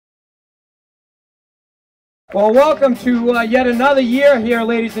Well, welcome to yet another year here,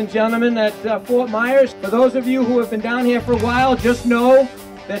 ladies and gentlemen, at Fort Myers. For those of you who have been down here for a while, just know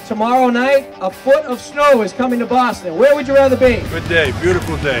that tomorrow night, a foot of snow is coming to Boston. Where would you rather be? Good day,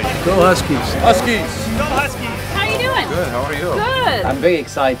 beautiful day. Go Huskies. Huskies. Go Huskies. How are you doing? Good, how are you? Good. I'm very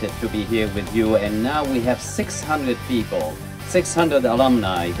excited to be here with you, and now we have 600 people, 600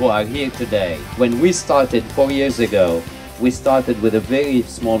 alumni who are here today. When we started 4 years ago, we started with a very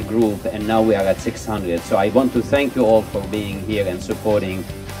small group, and now we are at 600. So I want to thank you all for being here and supporting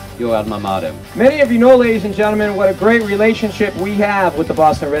your alma mater. Many of you know, ladies and gentlemen, what a great relationship we have with the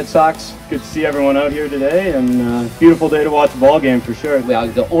Boston Red Sox. Good to see everyone out here today, and beautiful day to watch a ball game for sure. We are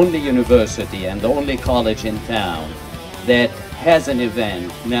the only university and the only college in town that has an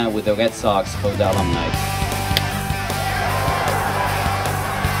event now with the Red Sox for the alumni.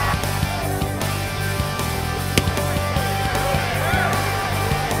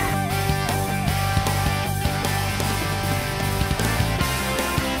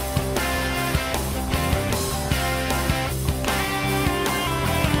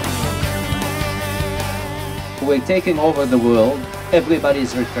 We're taking over the world,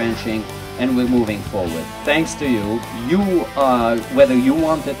 everybody's retrenching, and we're moving forward. Thanks to you, you are, whether you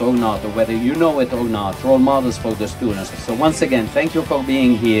want it or not, or whether you know it or not, role models for the students. So once again, thank you for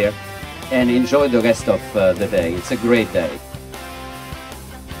being here, and enjoy the rest of the day. It's a great day.